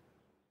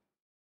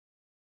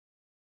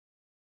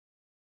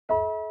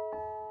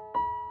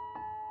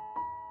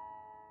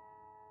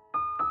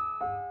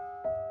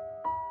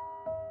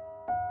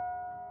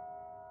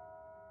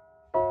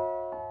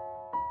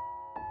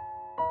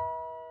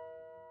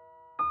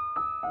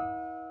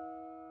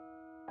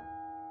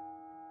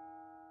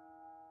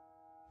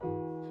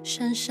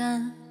珊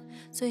珊，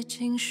最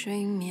近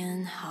睡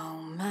眠好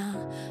吗？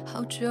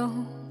好久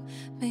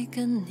没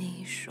跟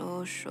你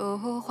说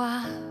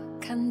话，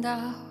看到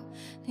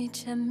你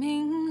签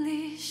名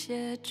里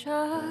写着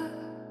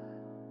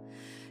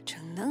正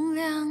能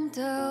量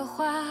的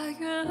话，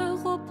越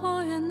活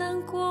泼越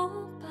难过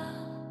吧，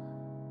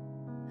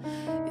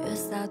越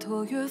洒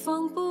脱越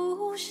放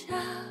不下，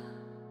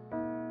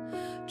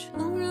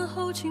承认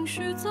后情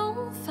绪总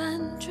反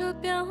着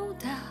表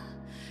达，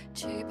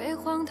几杯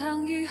荒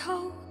唐以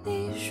后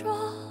你说，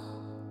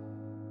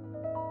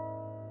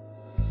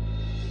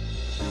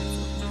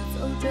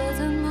走着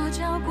怎么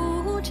脚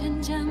步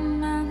渐渐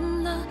慢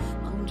了，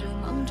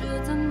忙着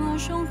怎么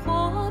生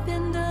活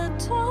变得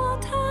拖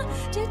沓，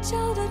街角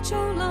的酒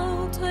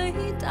楼推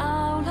倒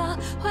了，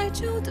怀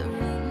旧的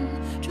人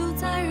住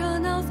在热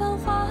闹繁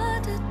华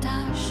的大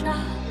厦，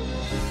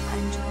爱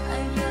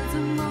着怎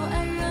么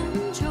爱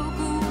人就不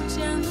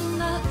见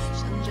了，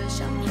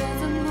想着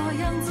怎么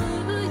样子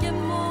也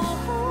模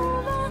糊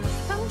了，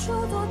当初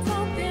多特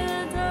别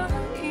的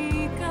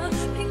一个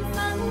平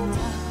凡的，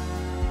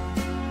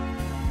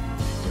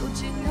丢进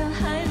人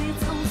海里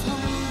匆匆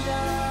的，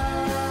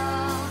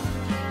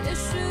也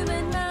许没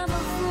那么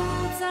复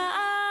杂。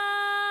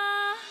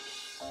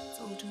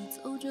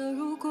走着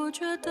如果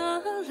觉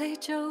得累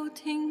就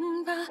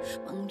停吧，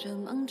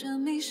忙着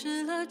迷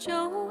失了就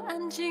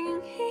安静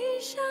一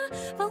下，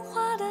繁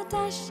华的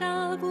大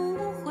厦不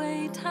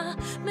会塌，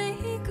每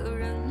一个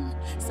人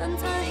散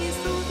在一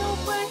宿都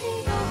会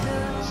有个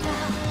家，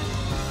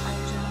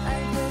爱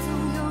着总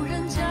有人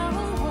教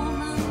我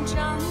们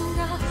长大，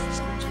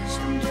想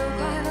着快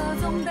乐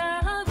总大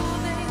过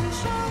悲伤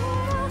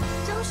啊，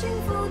将幸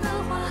福的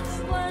花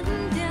晚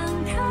点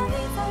开，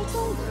在中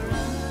的人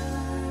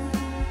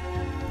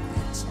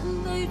千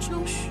杯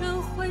中学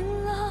会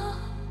了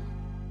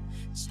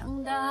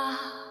强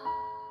大。